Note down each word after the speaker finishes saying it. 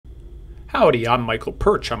Howdy, I'm Michael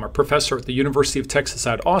Perch. I'm a professor at the University of Texas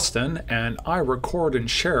at Austin, and I record and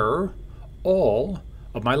share all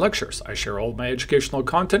of my lectures. I share all of my educational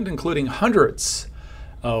content, including hundreds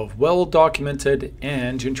of well-documented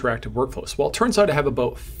and interactive workflows. Well, it turns out I have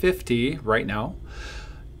about 50 right now,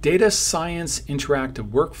 data science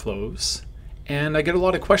interactive workflows, and I get a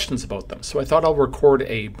lot of questions about them. So I thought I'll record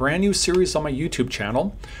a brand new series on my YouTube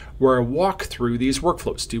channel where I walk through these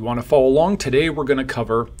workflows. Do you want to follow along? Today we're going to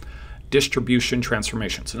cover distribution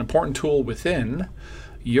transformations, an important tool within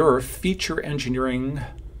your feature engineering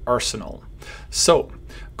arsenal. So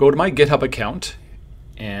go to my GitHub account,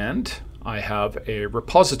 and I have a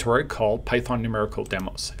repository called Python Numerical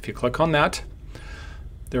Demos. If you click on that,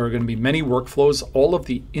 there are going to be many workflows. All of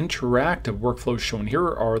the interactive workflows shown here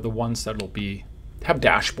are the ones that will have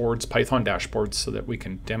dashboards, Python dashboards, so that we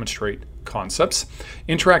can demonstrate concepts.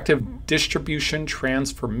 Interactive distribution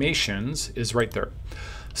transformations is right there.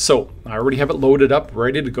 So I already have it loaded up,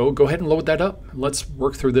 ready to go. Go ahead and load that up. Let's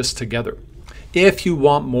work through this together. If you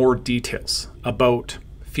want more details about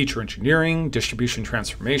feature engineering, distribution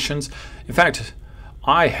transformations, in fact,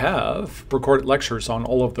 I have recorded lectures on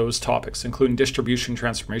all of those topics, including distribution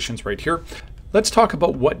transformations right here. Let's talk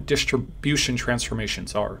about what distribution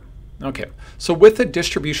transformations are. Okay, so with a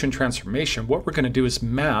distribution transformation, what we're going to do is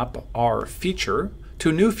map our feature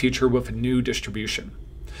to a new feature with a new distribution.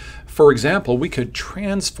 For example, we could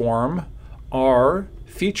transform our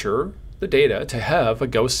feature, the data, to have a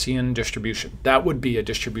Gaussian distribution. That would be a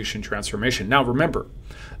distribution transformation. Now remember,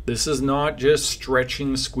 this is not just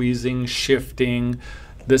stretching, squeezing, shifting.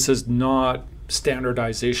 This is not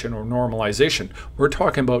standardization or normalization. We're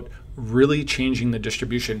talking about really changing the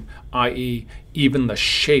distribution, i.e. even the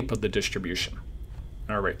shape of the distribution.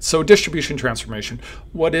 All right, so distribution transformation,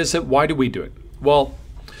 what is it? Why do we do it? Well,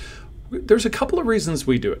 there's a couple of reasons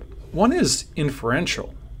we do it. One is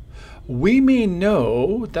inferential. We may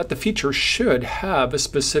know that the feature should have a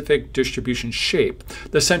specific distribution shape.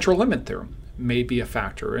 The central limit theorem may be a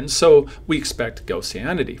factor, and so we expect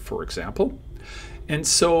Gaussianity, for example. And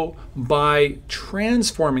so by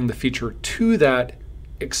transforming the feature to that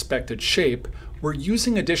expected shape, we're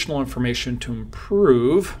using additional information to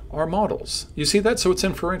improve our models. You see that? So it's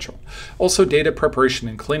inferential. Also, data preparation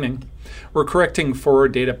and cleaning. We're correcting for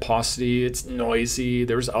data paucity. It's noisy.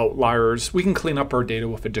 There's outliers. We can clean up our data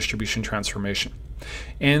with a distribution transformation.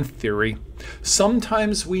 And theory.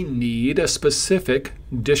 Sometimes we need a specific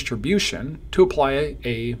distribution to apply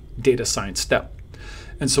a data science step.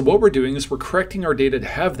 And so what we're doing is we're correcting our data to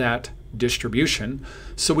have that distribution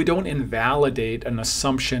so we don't invalidate an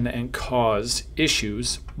assumption and cause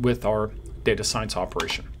issues with our data science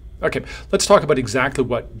operation. Okay, let's talk about exactly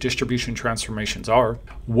what distribution transformations are.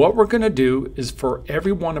 What we're going to do is for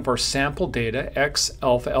every one of our sample data, x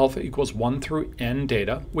alpha equals 1 through n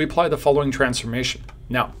data, we apply the following transformation.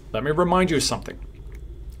 Now, let me remind you of something.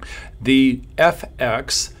 The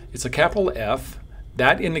fx, it's a capital F,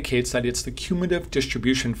 that indicates that it's the cumulative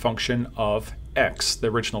distribution function of x, the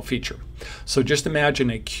original feature. So just imagine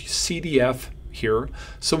a CDF here.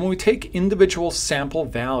 So when we take individual sample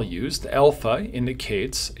values, the alpha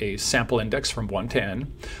indicates a sample index from 1 to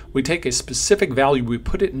n. We take a specific value, we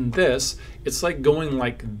put it in this. It's like going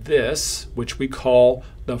like this, which we call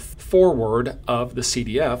the forward of the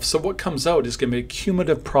CDF. So what comes out is going to be a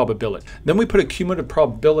cumulative probability. Then we put a cumulative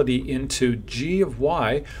probability into g of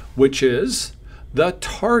y, which is the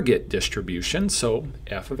target distribution. So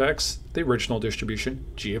f of x, the original distribution,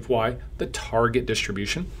 g of y, the target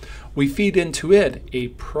distribution. We feed into it a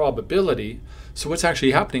probability. So what's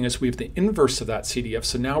actually happening is we have the inverse of that CDF.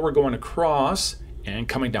 So now we're going across and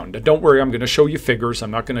coming down. Now don't worry, I'm going to show you figures.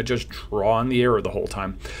 I'm not going to just draw on the error the whole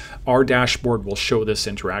time. Our dashboard will show this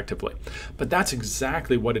interactively. But that's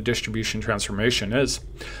exactly what a distribution transformation is.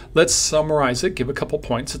 Let's summarize it, give a couple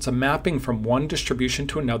points. It's a mapping from one distribution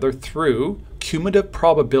to another through cumulative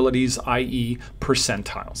probabilities, i.e.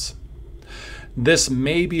 percentiles. This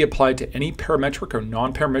may be applied to any parametric or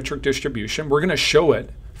non-parametric distribution. We're going to show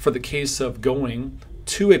it for the case of going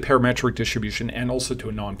to a parametric distribution and also to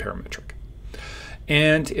a non-parametric.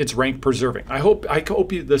 And it's rank preserving. I hope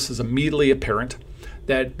this is immediately apparent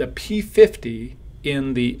that the P50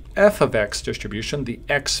 in the f of x distribution, the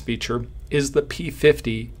x feature, is the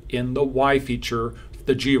P50 in the y feature,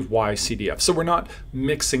 the g of y CDF. So we're not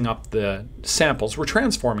mixing up the samples, we're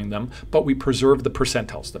transforming them, but we preserve the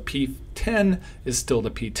percentiles. The P10 is still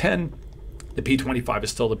the P10, the P25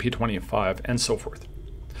 is still the P25, and so forth.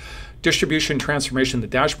 Distribution transformation, the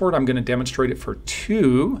dashboard, I'm going to demonstrate it for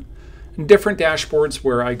two different dashboards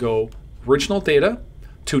where I go original data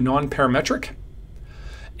to non-parametric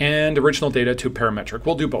and original data to parametric.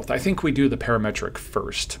 We'll do both. I think we do the parametric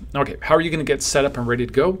first. Okay, how are you going to get set up and ready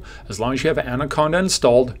to go? As long as you have Anaconda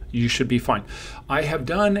installed, you should be fine. I have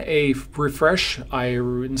done a refresh. I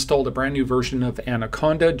installed a brand new version of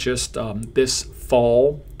Anaconda just this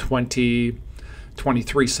fall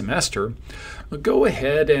 2023 semester. Go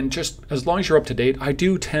ahead and just, as long as you're up to date, I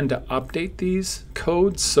do tend to update these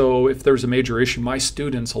codes. So if there's a major issue, my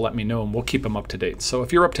students will let me know and we'll keep them up to date. So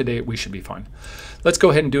if you're up to date, we should be fine. Let's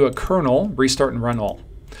go ahead and do a kernel, restart and run all.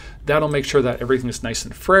 That'll make sure that everything is nice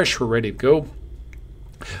and fresh. We're ready to go.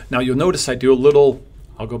 Now you'll notice I do a little,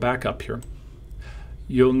 I'll go back up here.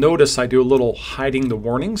 You'll notice I do a little hiding the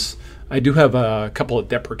warnings. I do have a couple of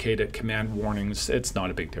deprecated command warnings. It's not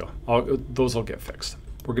a big deal. Those will get fixed.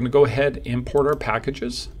 We're going to go ahead, import our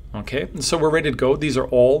packages. Okay, and so we're ready to go. These are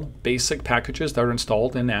all basic packages that are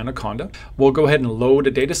installed in Anaconda. We'll go ahead and load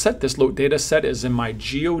a data set. This load data set is in my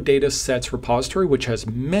GeoDataSets repository, which has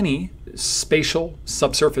many spatial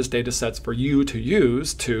subsurface data sets for you to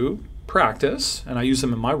use to practice. And I use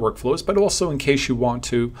them in my workflows, but also in case you want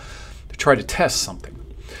to try to test something.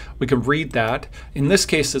 We can read that. In this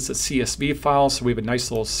case, it's a CSV file, so we have a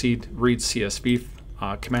nice little read CSV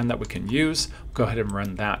command that we can use. Go ahead and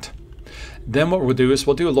run that. Then what we'll do is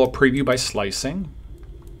we'll do a little preview by slicing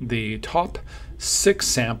the top 6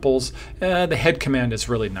 samples. The head command is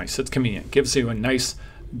really nice. It's convenient. It gives you a nice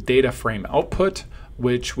data frame output,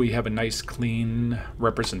 which we have a nice clean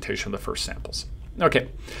representation of the first samples. Okay,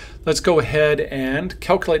 let's go ahead and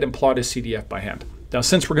calculate and plot a CDF by hand. Now,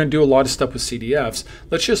 since we're going to do a lot of stuff with CDFs,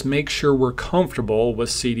 let's just make sure we're comfortable with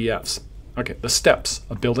CDFs. Okay, the steps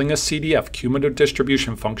of building a CDF, cumulative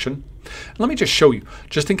distribution function. Let me just show you,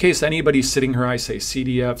 just in case anybody's sitting here, I say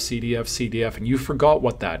CDF, CDF, CDF, and you forgot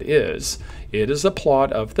what that is. It is a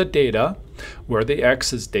plot of the data where the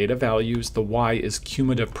X is data values, the Y is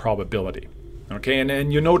cumulative probability. Okay,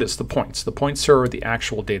 and you notice the points. The points are the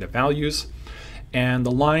actual data values, and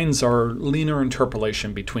the lines are linear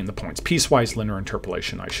interpolation between the points, piecewise linear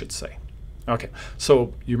interpolation, I should say. Okay,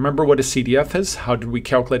 so you remember what a CDF is? How did we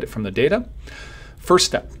calculate it from the data? First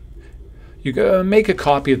step, you make a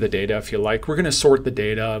copy of the data if you like. We're going to sort the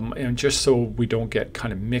data, and just so we don't get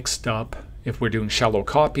kind of mixed up, if we're doing shallow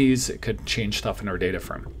copies, it could change stuff in our data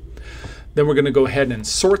frame. Then we're going to go ahead and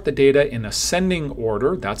sort the data in ascending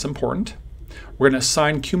order. That's important. We're going to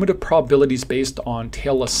assign cumulative probabilities based on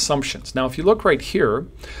tail assumptions. Now, if you look right here,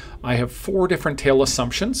 I have 4 different tail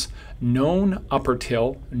assumptions: known upper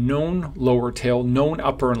tail, known lower tail, known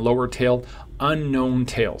upper and lower tail, unknown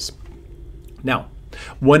tails. Now,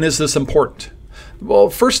 when is this important? Well,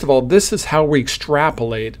 first of all, this is how we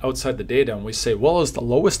extrapolate outside the data, and we say, well, is the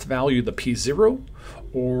lowest value the P0,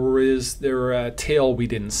 or is there a tail we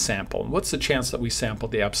didn't sample? And what's the chance that we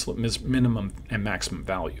sampled the absolute minimum and maximum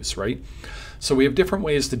values, right? So we have different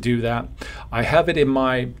ways to do that. I have it in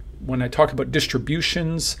my, when I talk about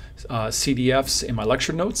distributions, CDFs in my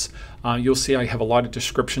lecture notes, you'll see I have a lot of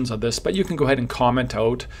descriptions of this, but you can go ahead and comment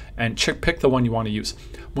out and pick the one you want to use.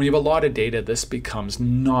 When you have a lot of data, this becomes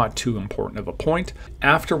not too important of a point.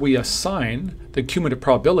 After we assign the cumulative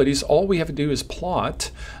probabilities, all we have to do is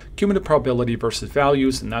plot cumulative probability versus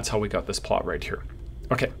values, and that's how we got this plot right here.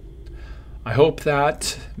 Okay, I hope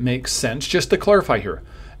that makes sense. Just to clarify here,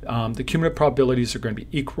 the cumulative probabilities are going to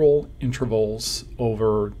be equal intervals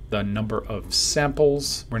over the number of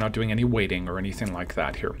samples. We're not doing any weighting or anything like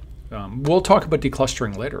that here. We'll talk about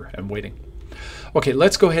declustering later and weighting. Okay,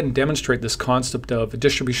 let's go ahead and demonstrate this concept of a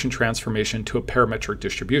distribution transformation to a parametric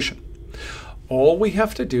distribution. All we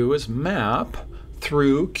have to do is map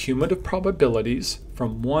through cumulative probabilities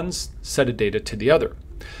from one set of data to the other.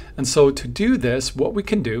 And so to do this, what we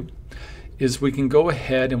can do is we can go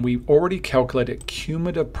ahead, and we've already calculated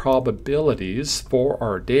cumulative probabilities for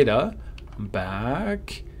our data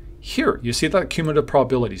back here. You see that cumulative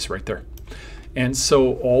probabilities right there. And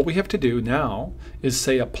so all we have to do now is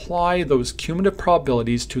say apply those cumulative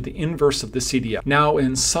probabilities to the inverse of the CDF. Now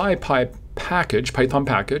in SciPy package, Python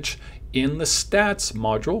package, in the stats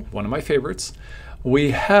module, one of my favorites,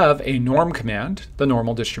 we have a norm command, the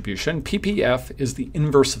normal distribution. PPF is the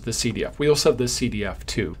inverse of the CDF. We also have the CDF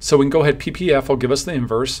too. So we can go ahead, PPF will give us the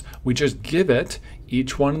inverse. We just give it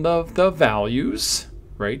each one of the values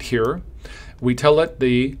right here. We tell it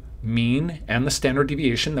the mean and the standard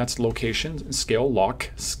deviation, that's location, scale, log,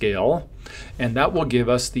 scale, and that will give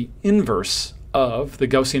us the inverse of the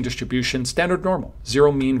Gaussian distribution standard normal,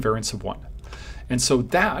 0 mean variance of 1. And so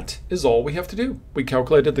that is all we have to do. We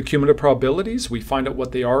calculated the cumulative probabilities, we find out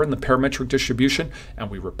what they are in the parametric distribution,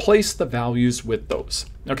 and we replace the values with those.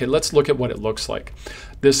 Okay, let's look at what it looks like.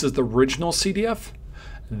 This is the original CDF.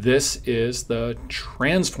 This is the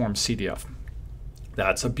transform CDF.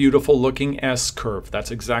 That's a beautiful looking S-curve. That's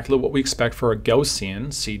exactly what we expect for a Gaussian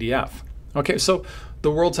CDF. Okay, so the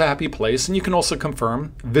world's a happy place, and you can also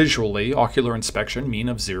confirm visually ocular inspection, mean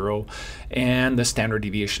of 0, and the standard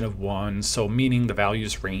deviation of 1, so meaning the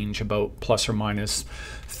values range about plus or minus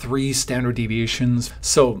 3 standard deviations.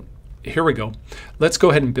 So here we go. Let's go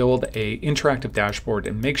ahead and build a interactive dashboard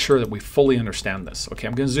and make sure that we fully understand this. Okay,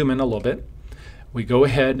 I'm going to zoom in a little bit. We go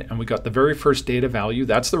ahead and we got the very first data value.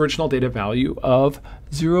 That's the original data value of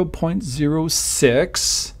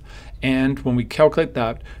 0.06. And when we calculate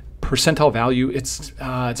that percentile value, it's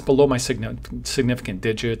below my significant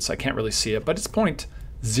digits. I can't really see it, but it's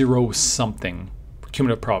 0.0 something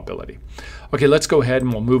cumulative probability. Okay, let's go ahead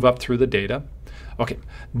and we'll move up through the data. Okay,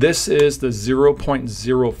 this is the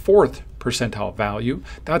 0.04th percentile value.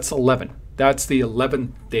 That's 11. That's the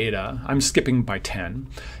 11th data. I'm skipping by 10.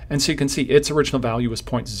 And so you can see its original value was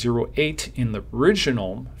 0.08 in the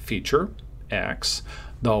original feature, X.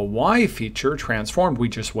 The Y feature transformed, we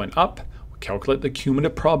just went up. We calculate the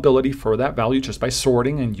cumulative probability for that value just by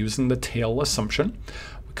sorting and using the tail assumption.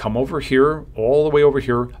 We come over here, all the way over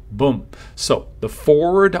here, boom. So the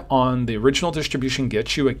forward on the original distribution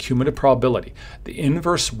gets you a cumulative probability. The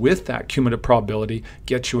inverse with that cumulative probability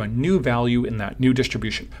gets you a new value in that new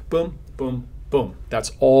distribution. Boom, boom, boom.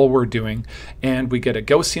 That's all we're doing. And we get a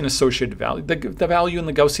Gaussian associated value. The value in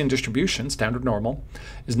the Gaussian distribution, standard normal,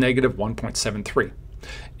 is negative 1.73.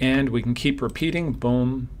 And we can keep repeating,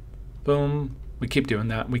 boom, boom. We keep doing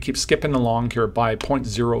that. We keep skipping along here by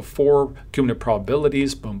 0.04 cumulative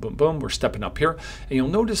probabilities. Boom, boom, boom. We're stepping up here. And you'll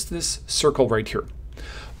notice this circle right here.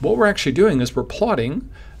 What we're actually doing is we're plotting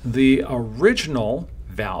the original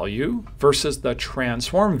value versus the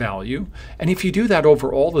transform value. And if you do that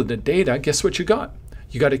over all of the data, guess what you got?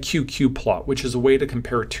 You got a QQ plot, which is a way to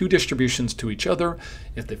compare two distributions to each other.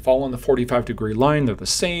 If they fall on the 45-degree line, they're the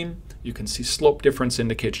same. You can see slope difference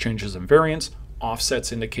indicates changes in variance.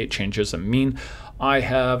 Offsets indicate changes in mean. I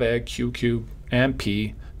have a QQ and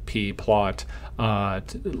P plot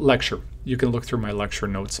lecture. You can look through my lecture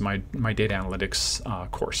notes in my data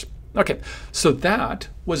analytics course. Okay, so that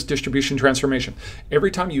was distribution transformation. Every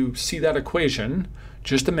time you see that equation,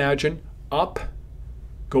 just imagine up,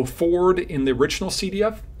 go forward in the original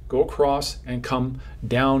CDF, go across, and come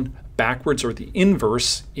down backwards or the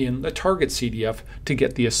inverse in the target CDF to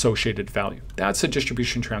get the associated value. That's a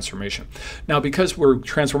distribution transformation. Now, because we're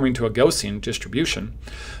transforming to a Gaussian distribution,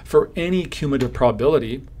 for any cumulative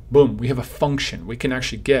probability, boom, we have a function. We can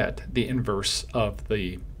actually get the inverse of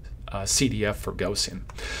the CDF for Gaussian.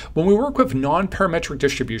 When we work with non-parametric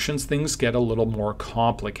distributions, things get a little more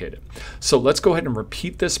complicated. So let's go ahead and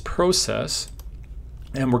repeat this process,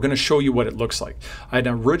 and we're going to show you what it looks like. I had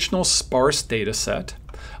an original sparse data set.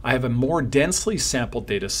 I have a more densely sampled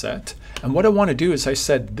data set. And what I want to do is I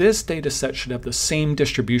said this data set should have the same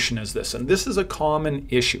distribution as this. And this is a common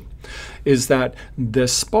issue, is that the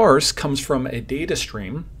sparse comes from a data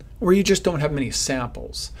stream where you just don't have many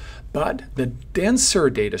samples. But the denser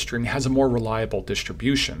data stream has a more reliable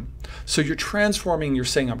distribution. So you're transforming, you're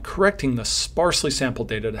saying I'm correcting the sparsely sampled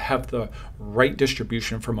data to have the right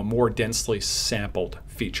distribution from a more densely sampled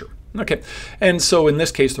feature. Okay, and so in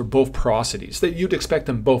this case, they're both prosodies. That you'd expect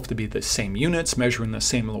them both to be the same units, measuring the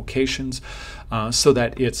same locations, so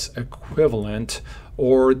that it's equivalent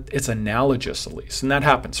or it's analogous at least. And that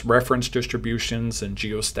happens. Reference distributions and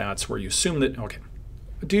geostats where you assume that, okay,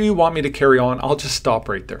 do you want me to carry on? I'll just stop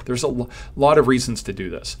right there. There's a lot of reasons to do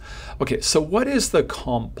this. Okay, so what is the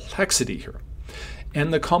complexity here?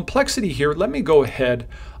 And the complexity here, let me go ahead.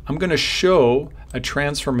 I'm going to show a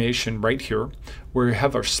transformation right here where we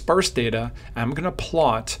have our sparse data, and I'm going to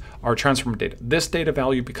plot our transform data. This data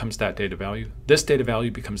value becomes that data value. This data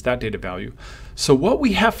value becomes that data value. So what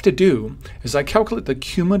we have to do is I calculate the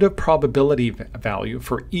cumulative probability value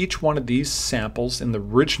for each one of these samples in the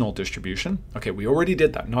original distribution. Okay, we already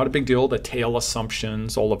did that. Not a big deal. The tail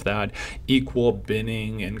assumptions, all of that, equal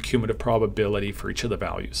binning and cumulative probability for each of the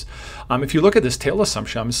values. If you look at this tail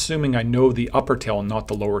assumption, I'm assuming I know the upper tail and not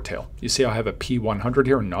the lower tail. You see I have a P100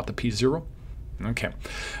 here and not the P0? Okay,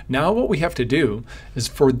 now what we have to do is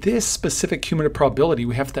for this specific cumulative probability,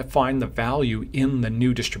 we have to find the value in the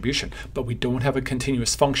new distribution, but we don't have a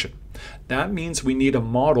continuous function. That means we need a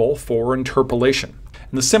model for interpolation.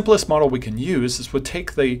 And the simplest model we can use is we'll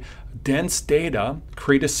take the dense data,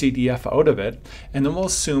 create a CDF out of it, and then we'll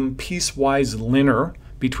assume piecewise linear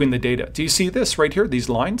between the data. Do you see this right here, these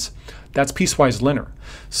lines? That's piecewise linear.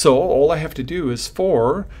 So all I have to do is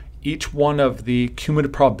for each one of the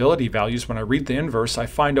cumulative probability values, when I read the inverse, I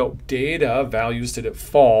find out data values did it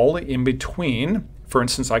fall in between For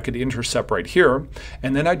instance, I could intercept right here,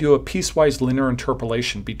 and then I do a piecewise linear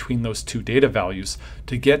interpolation between those two data values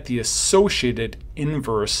to get the associated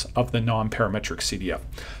inverse of the non-parametric CDF.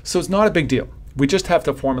 So it's not a big deal. We just have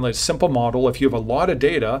to formulate a simple model. If you have a lot of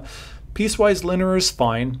data, piecewise linear is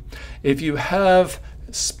fine. If you have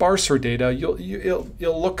sparser data,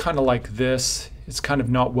 you'll look kind of like this. It's kind of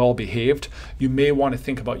not well behaved. You may want to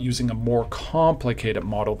think about using a more complicated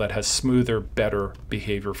model that has smoother, better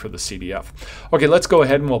behavior for the CDF. Okay, let's go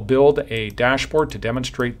ahead and we'll build a dashboard to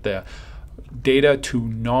demonstrate the data to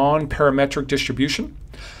non-parametric distribution.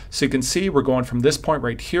 So you can see we're going from this point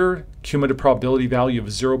right here, cumulative probability value of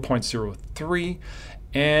 0.03,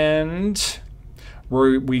 and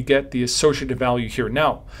we get the associated value here.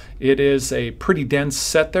 Now, it is a pretty dense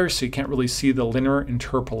set there, so you can't really see the linear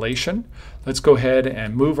interpolation. Let's go ahead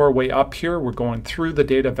and move our way up here. We're going through the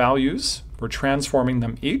data values. We're transforming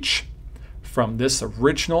them each from this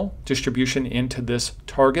original distribution into this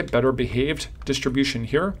target, better behaved distribution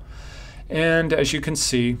here. And as you can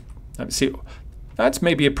see, let me see, that's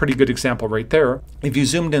maybe a pretty good example right there. If you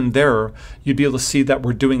zoomed in there, you'd be able to see that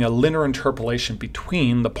we're doing a linear interpolation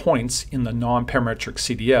between the points in the non-parametric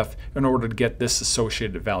CDF in order to get this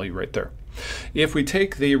associated value right there. If we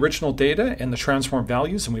take the original data and the transform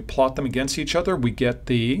values and we plot them against each other, we get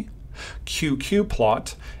the QQ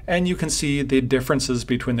plot, and you can see the differences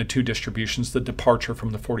between the two distributions, the departure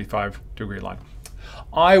from the 45-degree line.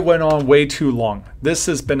 I went on way too long. This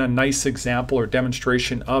has been a nice example or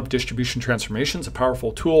demonstration of distribution transformations, a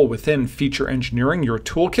powerful tool within feature engineering, your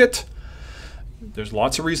toolkit. There's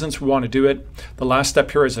lots of reasons we want to do it. The last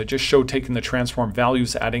step here is I just showed taking the transform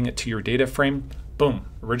values, adding it to your data frame. Boom,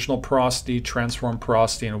 original porosity, transform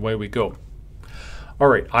porosity, and away we go. All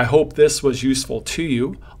right, I hope this was useful to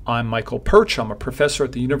you. I'm Michael Perch. I'm a professor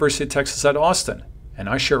at the University of Texas at Austin, and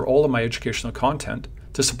I share all of my educational content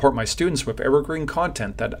to support my students with evergreen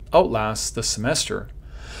content that outlasts the semester.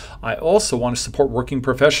 I also want to support working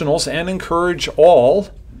professionals and encourage all,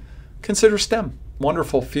 consider STEM.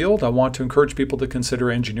 Wonderful field. I want to encourage people to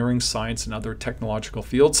consider engineering, science, and other technological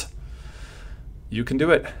fields. You can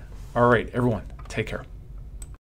do it. All right, everyone, take care.